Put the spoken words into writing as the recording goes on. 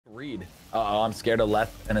read. Uh-oh, I'm scared of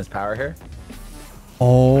Leth and his power here.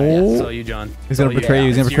 Oh. Yeah, so you, John. He's gonna betray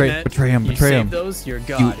you. He's gonna betray him. You Betray him. save those, you're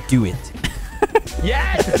God. Do it.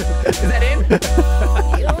 Yes! Is that in?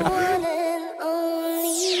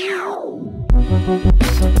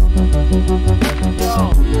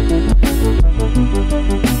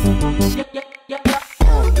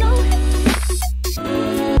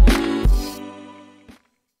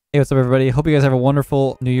 Hey, what's up, everybody? Hope you guys have a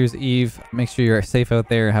wonderful New Year's Eve. Make sure you're safe out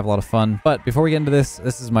there and have a lot of fun. But before we get into this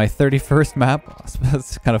is my 31st map.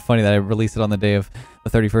 It's kind of funny that I released it on the day of the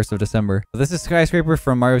 31st of December. But this is Skyscraper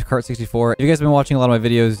from Mario Kart 64. If you guys have been watching a lot of my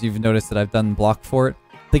videos, you've noticed that I've done block for it.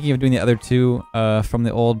 Thinking of doing the other two from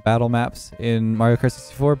the old battle maps in Mario Kart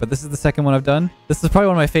 64, but this is the second one I've done. This is probably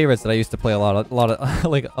one of my favorites that I used to play a lot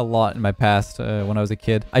in my past when I was a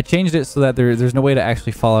kid. I changed it so that there's no way to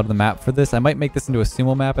actually fall out of the map for this. I might make this into a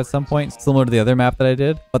sumo map at some point, similar to the other map that I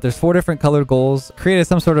did. But there's 4 different colored goals. Created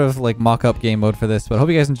some sort of like mock-up game mode for this, but hope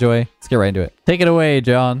you guys enjoy. Let's get right into it. Take it away,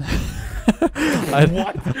 John. I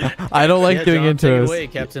don't like doing John, intros. Take it away,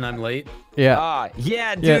 Captain. I'm late. Yeah.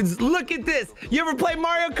 Yeah, dudes, look at this. You ever play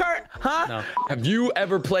Mario Kart? Huh? No. Have you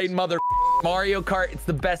ever played Mario Kart? It's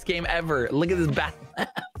the best game ever. Look at this battle.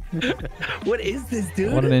 What is this,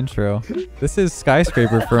 dude? What an intro. This is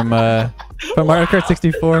Skyscraper from Mario Kart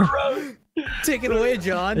 64. Take it away,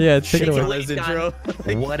 John. Yeah, take it away. Liz intro.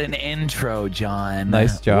 What an intro, John.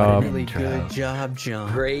 Nice job. Really good job,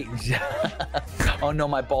 John. Great job. Oh no,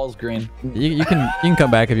 my ball's green. You can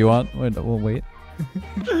come back if you want. We'll wait.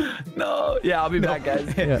 No, yeah, I'll be back,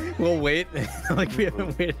 guys. Yeah. We'll wait. Like we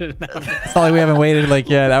haven't waited an hour. It's not like we haven't waited like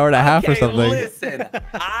an hour and a half or something. Listen,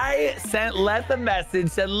 I sent Leth a message,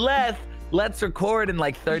 said, Leth, let's record in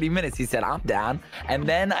like 30 minutes. He said, I'm down. And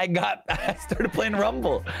then I started playing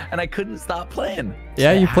Rumble and I couldn't stop playing.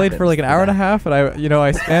 Yeah, you played for like an hour and a half, and I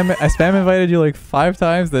spam invited you like 5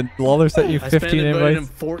 times. Then Lawler sent you 15 invites. Him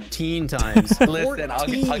 14 times. Listen,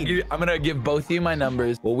 I'm gonna give both of you my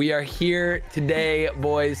numbers. Well, we are here today,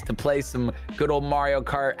 boys, to play some good old Mario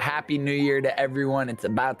Kart. Happy New Year to everyone. It's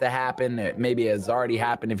about to happen. It maybe has already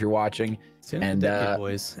happened if you're watching. And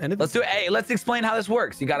boys. Let's do it. Hey, let's explain how this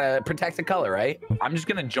works. You gotta protect the color, right? I'm just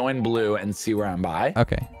gonna join blue and see where I'm by.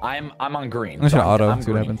 Okay. I'm on green. I'm just gonna auto. I'm See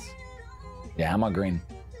what green. happens. Yeah, I'm on green.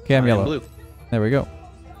 Okay, I'm yellow. Blue. There we go.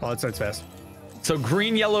 Oh, it starts fast. So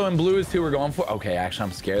green, yellow, and blue is who we're going for. Okay, actually,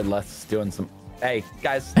 I'm scared. Let's doing some. Hey,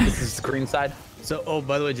 guys, this is the green side. So, oh,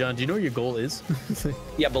 by the way, John, do you know what your goal is?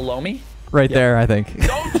 Yeah, below me. Right there, I think.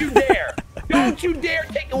 Don't you dare! Don't you dare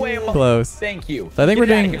take away a Close. Thank you. So I think we're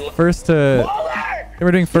doing first to.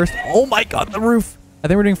 We're doing first. Oh my God, the roof! I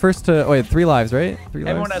think we're doing first to. Oh wait, 3 lives, right? 3 lives.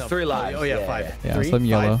 Everyone has 3 lives. Oh yeah, 5. Yeah, 3, so I'm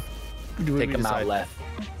yellow. 5. Take them out left.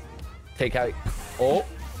 Take out. Oh.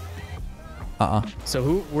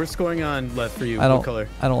 So we're scoring on left for you? I don't. What color?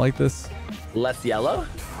 I don't like this. Less yellow.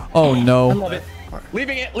 Oh no. I love it.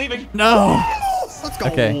 Leaving it. Leaving. No. Let's go.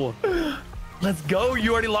 Okay. Let's go.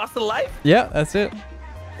 You already lost a life. Yeah, that's it.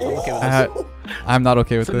 Okay with this. I'm not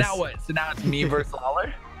okay with So this. now what? So now it's me versus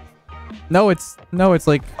Lawler. No, it's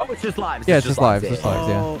like. Oh, it's just lives. Yeah, it's just lives. Just lives.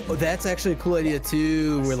 Yeah. Oh, that's actually a cool idea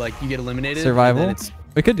too. Where like you get eliminated. Survival. And then it's...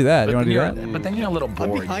 We could do that. You want to do that? But then you're a little bored.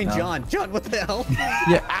 I'm behind you know? John. John, what the hell?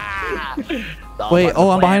 Yeah. Wait. Oh,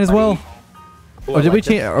 I'm behind as well. Ooh, Oh, did like we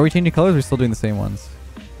change? Are we changing colors? Or are we still doing the same ones?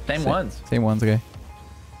 Same ones. Same ones. Okay.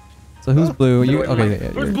 So who's blue? You okay? Yeah,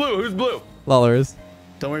 Who's blue? Who's blue? Lawler is.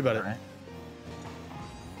 Don't worry about it.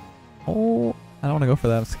 Oh, I don't want to go for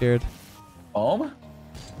that. I'm scared. Home.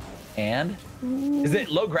 And is it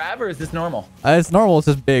low grab or is this normal? It's normal. It's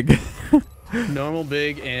just big. Normal,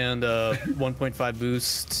 big, and 1.5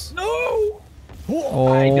 boost. No. Oh.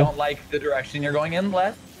 I don't like the direction you're going in,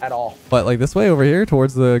 Leth, at all. But like this way over here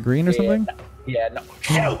towards the green or something? Yeah,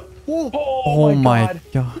 no. Oh my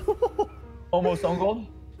God. Almost on goal.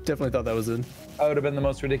 Definitely thought that was in. That would have been the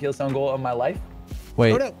most ridiculous on goal of my life.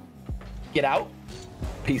 Wait. Oh no. Get out.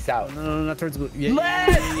 Peace out. No, not towards blue. Yeah.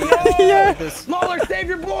 Let's go! Yeah. Lawler, save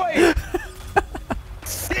your boy!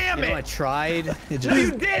 Damn You know, I it! tried. It You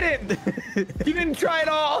just didn't! You didn't try at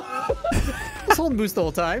all! I was holding boost the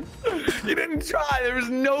whole time. You didn't try. There was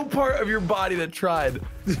no part of your body that tried.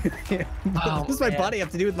 What does my body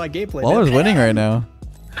have to do with my gameplay? Lawler's winning right now.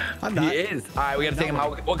 I'm He not. is. All right, we gotta take him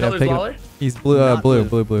out. What Yeah, color is take him. Lawler? He's blue. Not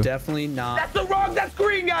Blue. Definitely not. That's the wrong. That's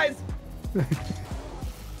green, guys.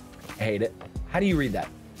 I hate it. How do you read that?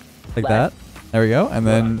 Like that. There we go. And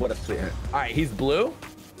then. What a sweet. All right, he's blue.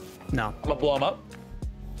 No. I'm gonna blow him up.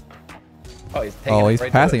 Oh, he's taking Oh, it he's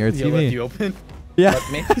right passing to her. it. It's You left TV. you open. Yeah.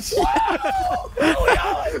 That's me. Wow! Really,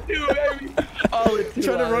 all I do, baby. Oh, it's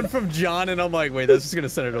Trying to run from John, and I'm like, wait, that's just gonna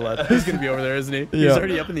send her to Leth. He's gonna be over there, isn't he? He's Yeah.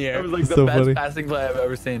 already up in the That air. was like the So best funny. passing play I've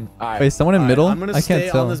ever seen. All right. Wait, someone in All right, middle? I'm gonna I stay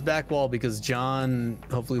can't tell. on this back wall because John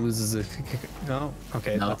hopefully loses a. No.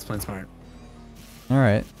 Okay, No. that's playing smart. All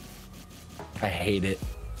right. I hate it.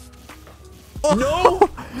 No.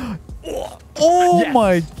 Oh Yes.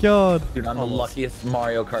 my god. Dude, I'm the Almost. luckiest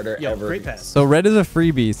Mario Karter Yo, ever. great pass. So red is a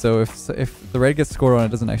freebie. So if the red gets scored on, it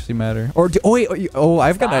doesn't actually matter. Or oh wait, I've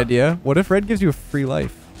got an Stop. idea. What if red gives you a free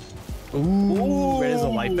life? Ooh, red is a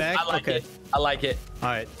life back. I like Okay. it. I like it. All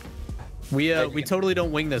right. We totally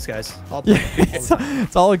don't wing this, guys. I'll Yeah,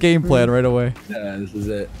 it's all a game plan right away. Yeah, this is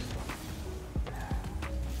it.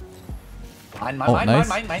 Mine, Oh, nice.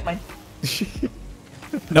 mine.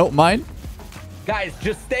 Nope, mine. Guys,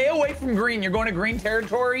 just stay away from green. You're going to green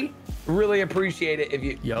territory. Really appreciate it if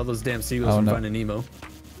you Yeah, all those damn seagulls Oh, from no. Finding Nemo.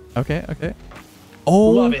 Okay, okay. Oh.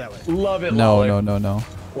 love that way. it. Love it. No, Lawler. no.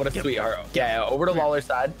 What a sweetheart. Yeah, over to Lawler's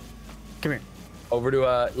side. Come here. Over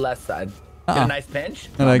to left side. Get Uh-uh. a nice pinch.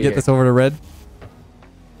 Can I'll I be get here. this over to red?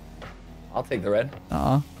 I'll take the red.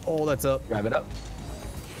 Oh, that's up. Grab it up.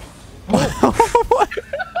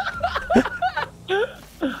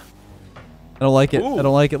 I don't like it. Ooh, I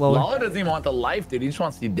don't like it, Lawler. Lawler doesn't even want the life, dude. He just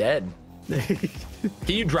wants you dead. Can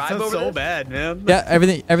you drive Sounds over so this? bad, man. Yeah,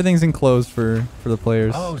 everything's enclosed for the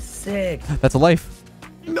players. Oh, sick. That's a life.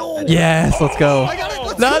 No. Yes, let's go. I got it.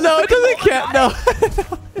 Let's No, go. no, it doesn't count. No.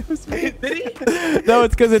 Did he? No,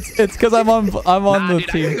 it's because I'm on Nah, the dude,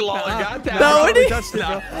 I team. think Lawler got that. No, bro. it is. Touched it,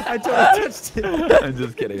 bro. I totally touched it. I'm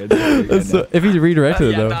just kidding. I'm just kidding. That's if he redirected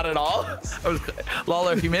it Yeah, though. not at all.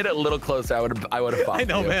 Lawler, if you made it a little closer, I would have fought I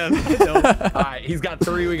know, you. man. I know. All right, he's got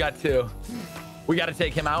 3. We got 2. We got to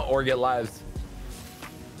take him out or get lives.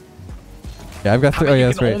 Yeah, I've got How 3. about Oh yeah, you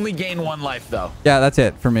that's can right. only gain 1 life though. Yeah, that's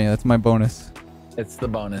it for me. That's my bonus. It's the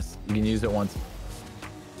bonus. You can use it once.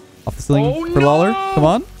 Off the ceiling Oh, for Lawler. no! Come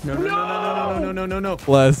on. No.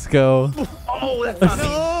 Let's go. Oh, that's not me.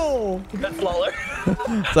 No. That's Lawler.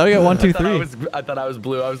 So we got 1, 2, I thought I 3. thought I was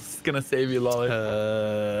blue. I was gonna save you,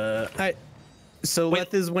 Lawler. All right. So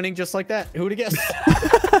Leth is winning just like that. Who would have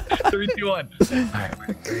guessed? 3, 2, 1. All right.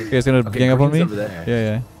 You guys gonna Okay, gang up on me? green's over there.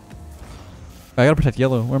 Yeah. I gotta protect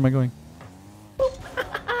yellow. Where am I going?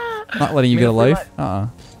 Not letting you get a life.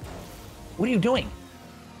 What are you doing?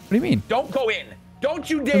 What do you mean? Don't go in. Don't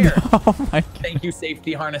you dare. Oh my. Thank you,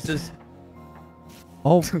 safety harnesses.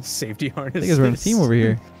 Oh, I Safety harness. think guys we're in a team over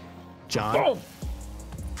here. John. Boom.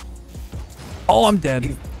 Oh, I'm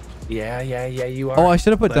dead. Yeah, you are. Oh, I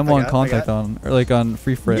should have put Left, demo I on got- I contact got- on, or like on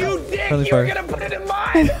free frit. You dick! Friendly You were fire. gonna put it in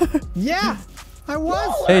mine. Yeah, I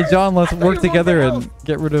was. Hey John, let's I thought work you were together over and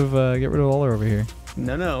get rid of Lawler over here.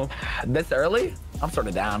 No. This early? I'm sort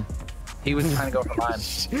of down. He was trying to go for mine.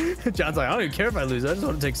 John's like, I don't even care if I lose. I just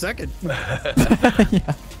want to take second.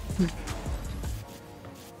 Yeah.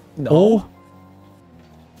 No. Oh.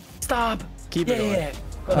 Stop. Keep it going. Yeah.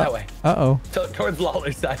 Go that way. Uh-oh. Towards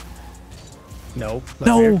Lawler's side. No.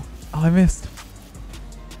 No. Oh, I missed.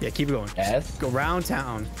 Yeah, keep it going. Yes. Go round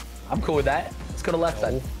town. I'm cool with that. Let's go to left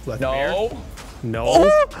side. Lethamyr. No.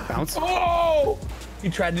 No. Bounce. Oh! He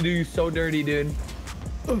tried to do you so dirty, dude.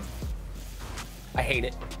 I hate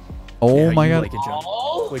it. Oh Yeah, my you god. like it, John.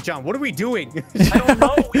 Oh! Wait, John, what are we doing? I don't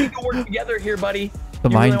know. We need to work together here, buddy. The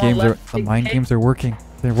You mind really wanna games let are me take- games are working.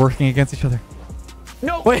 They're working against each other.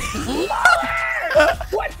 No. Wait. Lawler!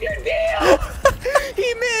 What's your deal?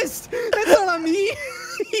 He missed. That's not on me.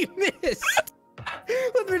 He missed.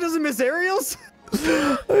 Lethamyr doesn't miss aerials.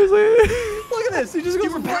 I was like, Look at this. He just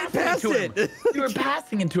goes right past him. it. You were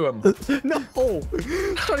passing it to him. No.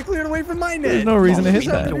 Trying to clear it away from my net. There's no reason to hit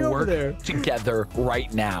We have that. to Over work there. together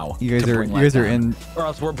right now. You guys to are bring you guys Leth are down. in. Or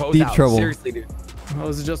else we're both deep out. trouble. Seriously, dude. I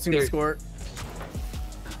was adjusting the There- score.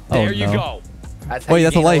 There Oh, you no. go. That's how Wait, you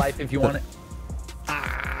that's a gain life. if you want it.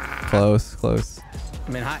 Close.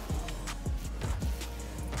 I'm in high.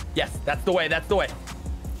 Yes, that's the way. That's the way.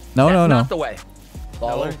 No, That's no. not the way.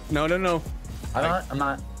 Lawler. No. I'm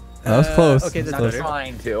not. That was close. okay, that's I'm better. not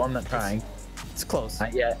trying to. I'm not trying. It's close.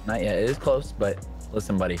 Not yet. Not yet. It is close, but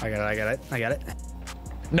listen, buddy. I got it.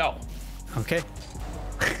 No. Okay.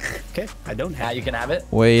 Okay. I don't Now have you can have it.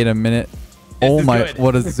 Wait a minute. This Oh is my! good.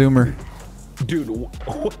 What a zoomer! Dude,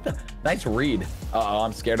 what the? Nice read. Uh-oh,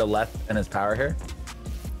 I'm scared of Leth and his power here.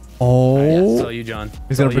 Oh. So you, John.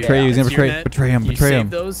 He's gonna So you. betray you. He's gonna It's your betray. net. Betray him. You Betray save him.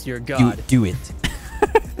 those. You're God. Do it.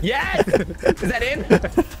 Yes! Is that in?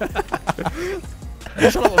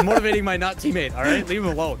 Shut up. I'm motivating my not teammate. All right, leave him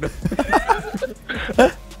alone.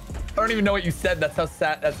 I don't even know what you said. That's how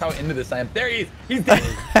sad. That's how into this I am. There he is. He's dead.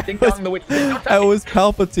 Ding dong the witch. Don't touch That me. was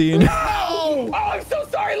Palpatine. Oh, I'm so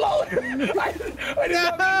sorry, Lawler. I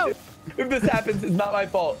didn't know. If this happens, it's not my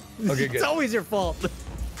fault. Okay, good. It's always your fault.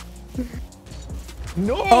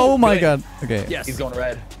 No. Oh my Good. god. Okay. Yes. He's going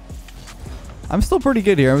red. I'm still pretty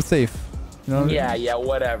good here. I'm safe. You know what I mean? Yeah,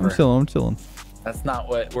 whatever. I'm chilling. I'm chilling. That's not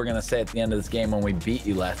what we're gonna say at the end of this game when we beat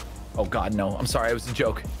you, Leth. Oh God, no. I'm sorry. It was a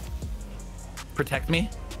joke. Protect me,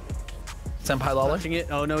 Senpai Lawler. Watching it.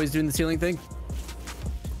 Oh no, he's doing the ceiling thing.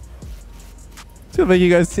 It's gonna make you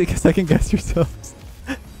guys take a second guess yourselves.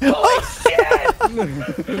 Holy shit!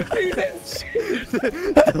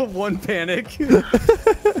 One panic.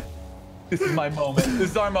 This is my moment.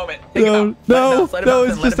 This is our moment. Take No, him out. no, Let him no, out,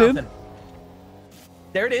 it's let just him in. out.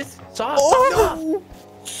 There it is. Saw. Oh,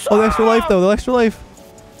 oh, the extra life though. The extra life.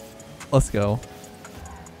 Let's go.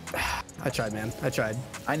 I tried, man. I tried.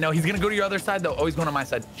 I know he's gonna go to your other side though. Oh, he's going on my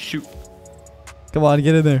side. Shoot. Come on,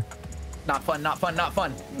 get in there. Not fun. Not fun. Not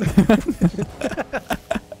fun.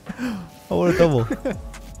 Oh, what a double.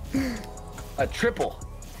 A triple.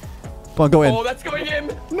 Come on, go in. Oh, that's going in.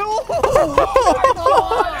 No.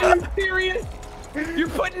 Are you serious? You're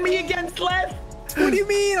putting me against Leth? What do you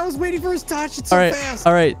mean? I was waiting for his touch. It's so All right, fast.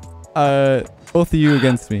 all right. Both of you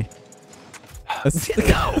against me. That's-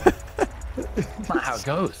 No. That's not how it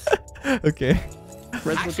goes. okay.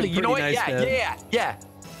 Red's Actually, looking you know what? pretty nice, Yeah, man. yeah.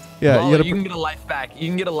 Yeah, Lawler, you you can get a life back. You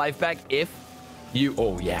can get a life back if you.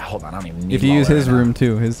 Oh yeah, hold on. I don't even need. if you use Lawler his right now. room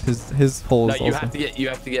too. His hole No, is you also. have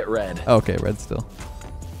to get red. Okay, red still.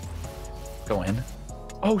 Go in.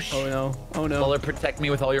 Oh shit. Oh no. Oh no. Lawler, protect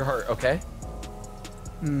me with all your heart, okay?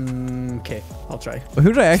 Okay, I'll try. Who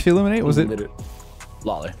did I actually eliminate? Was it?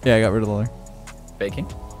 Lawler? Yeah, I got rid of Lawler. Faking?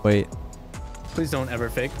 Wait. Please don't ever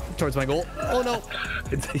fake towards my goal. Oh no.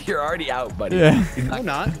 You're already out, buddy. Yeah. He's I'm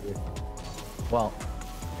not. Well.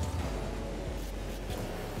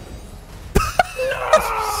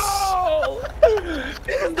 No!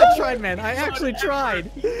 I tried, man. I actually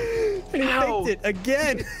tried. And he Ow. faked it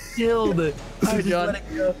again. Killed it. I just John. let it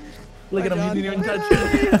go. Look at him. John. He didn't even touch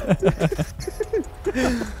it.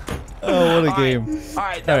 Oh, what a All game. right. All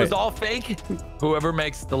right, that was all fake. Whoever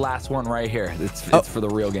makes the last one right here, it's for the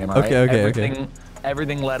real game. All right? Okay.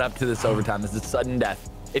 Everything led up to this overtime. This is sudden death.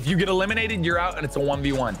 If you get eliminated, you're out, and it's a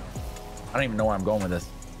 1v1. I don't even know where I'm going with this.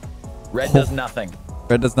 Red does nothing.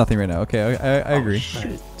 Red does nothing right now. Okay, I agree. All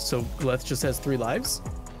right, so Leth just has 3 lives?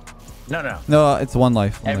 No. No, it's one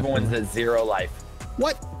life. One life. Everyone's at 0 life.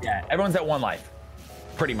 What? Yeah, everyone's at 1 life.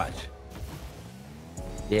 Pretty much.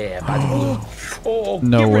 Yeah, by the blue. Oh,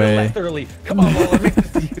 No get rid way. of Leth early. Come on, Lola, make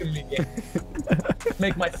this even me game.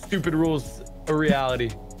 Make my stupid rules a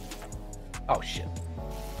reality. Oh shit.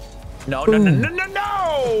 No.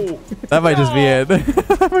 That might just be it.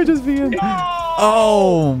 That might just be it. No!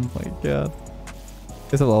 Oh my god.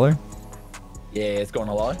 Is it Lawler? Yeah, it's going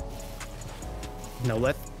to Lola. No,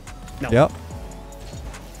 Leth? No. Yep.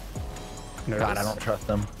 Nervous. God, I don't trust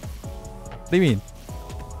them. What do you mean?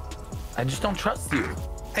 I just don't trust you.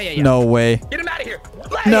 Hey, yeah. No way. Get him out of here.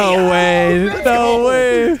 No way. Let's No go.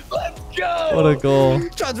 way. Let's go. What a goal.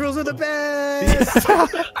 John's rules are the best.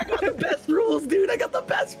 I got the best rules, dude. I got the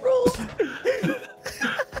best rules.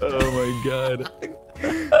 Oh my god.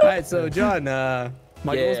 All right, so John,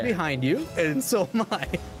 my goal's Yeah. behind you, and so am I.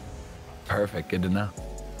 Perfect. Good to know.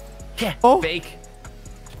 Yeah. Oh. Fake.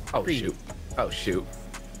 Oh shoot. Oh shoot.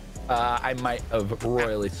 I might have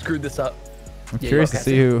royally screwed this up. I'm Yeah, curious to pass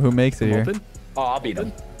see it. who makes it I'm here. open. Oh, I'll beat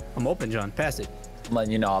him. I'm open, John. Pass it. I'm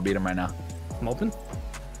letting you know I'll beat him right now. I'm open.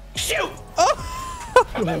 Shoot!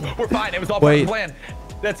 We're fine. It was all part of Wait. the plan.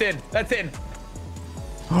 That's in. That's in.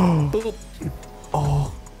 Boop.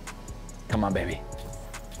 Oh. Come on, baby.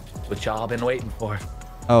 What y'all been waiting for.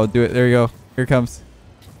 Oh, do it. There you go. Here it comes.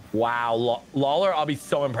 Wow. Lawler, I'll be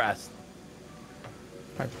so impressed.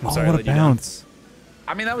 I'm Oh, sorry, I what let a you down. bounce.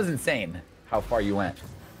 I mean, that was insane how far you went.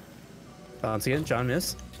 Once again, John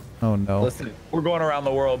missed. Oh, no. Listen, we're going around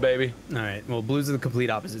the world, baby. All right. Well, blue's are the complete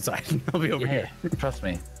opposite side. I'll be over Yeah, here. trust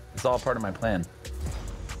me. It's all part of my plan.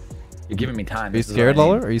 You're giving me time. Are you scared,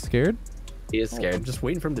 Lawler? Are you scared? He is I'm scared. just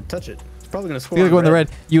waiting for him to touch it. It's probably gonna score. You gotta go in the red.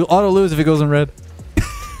 red. You auto lose if it goes in red.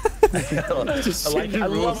 Just I changing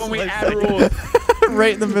love rules when we like add that. rules.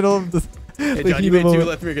 Right in the middle of the. Hey, the John, heat you of made 2.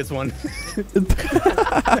 moment. Lethamyr gets 1.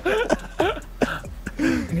 I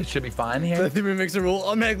think it should be fine here. Lethamyr makes a rule.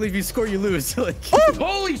 Automatically, if you score, you lose. Like,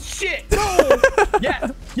 Holy shit! No!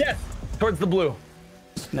 Yes, yes. Towards the blue. no,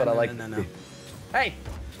 But I no, like no, to no, see. no. Hey,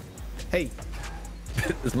 Hey,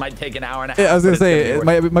 this might take an hour and a half. Yeah, I was but gonna it's say be it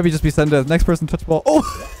worth might be just be sent to next person touch ball. Oh,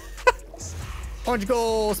 orange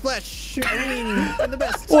goal, splash. I mean, I'm the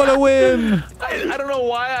best. what a win! I don't know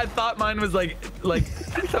why I thought mine was like I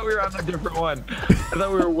thought we were on a different one. I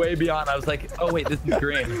thought we were way beyond. I was like, oh wait, this is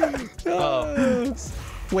green. Oh,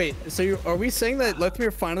 Wait, so are we saying that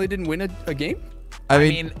Lethamyr finally didn't win a game? I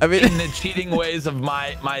mean, in the cheating ways of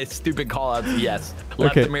my stupid callouts, yes.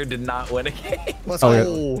 Okay. Lethamyr did not win a game. Let's Okay.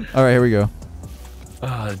 go. All right, here we go.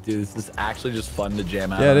 Oh, dude, this is actually just fun to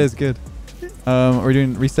jam out. Yeah, it is good. Are we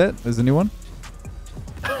doing reset? Is a new one?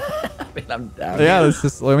 I mean, I'm down. Yeah, it's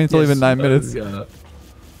just. I mean, it's only been 9 minutes. Yeah.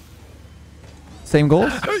 Same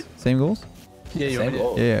goals. Same goals. Yeah, you Same want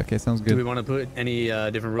goal. Yeah. Okay, sounds Do we good. want to put any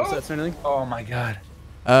different rule sets or anything? Oh my god.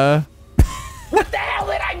 What The hell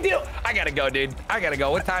did I do? I gotta go, dude. I gotta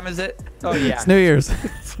go. What time is it? Oh yeah. It's New Year's.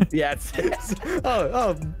 Yeah, it's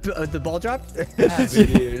The ball dropped? Happy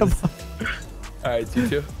New Year's. All right, you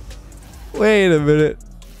two. Wait a minute.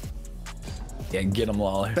 Yeah, get him,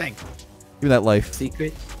 Lawler. Bang. Give me that life.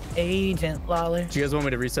 Secret Agent Lawler. Do you guys want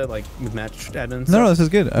me to reset like with match admins? No, this is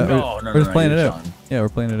good. No, we're just playing it you're out. John. Yeah, we're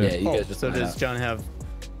playing it Yeah, out. you guys just So play it does out. John have?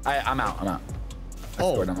 I'm out. I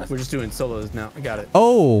Oh, scored on myself. we're just doing solos now. I got it.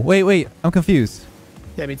 Oh, wait. I'm confused.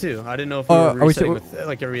 Yeah, me too. I didn't know if we are were we resetting still- with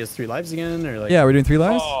like everybody has 3 lives again or like. Yeah, we're doing 3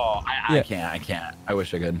 lives. Oh, I Yeah. can't. I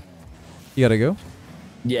wish I could. You gotta go.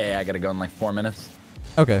 Yeah, I gotta go in like 4 minutes.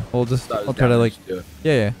 Okay, we'll just. So I was I'll try down to like. just do it.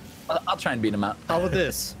 Yeah. I'll try and beat him out. How about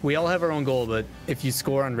this? We all have our own goal, but if you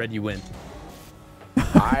score on red, you win.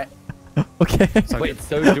 I Okay. wait.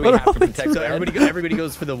 So do we have to protect? So red? everybody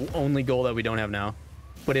goes for the only goal that we don't have now.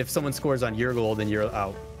 But if someone scores on your goal, then you're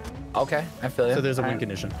out. Okay, I feel you. So there's a win Alright.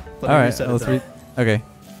 condition. All right. Let's read. Okay.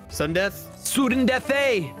 Sudden death. Sudden death.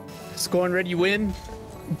 Score on red, you win.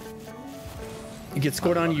 You get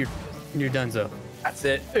scored on, you're donezo. That's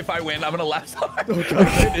it. If I win, I'm gonna left side.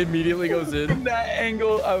 It immediately goes in. That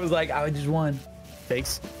angle, I was like, I just won.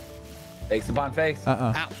 Fakes. Fakes upon fakes.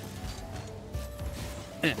 Ow.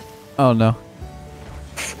 Oh no.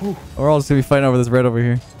 We're all just gonna be fighting over this red over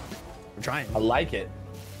here. I'm trying. I like it.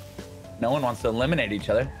 No one wants to eliminate each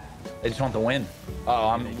other. They just want to win. Oh,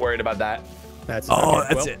 I'm worried about that. That's it. All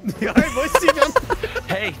right, boys. See you, John.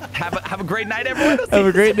 Hey, have a great night, everyone. Have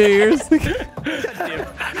a great New Year's.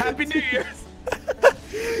 Happy New Year's.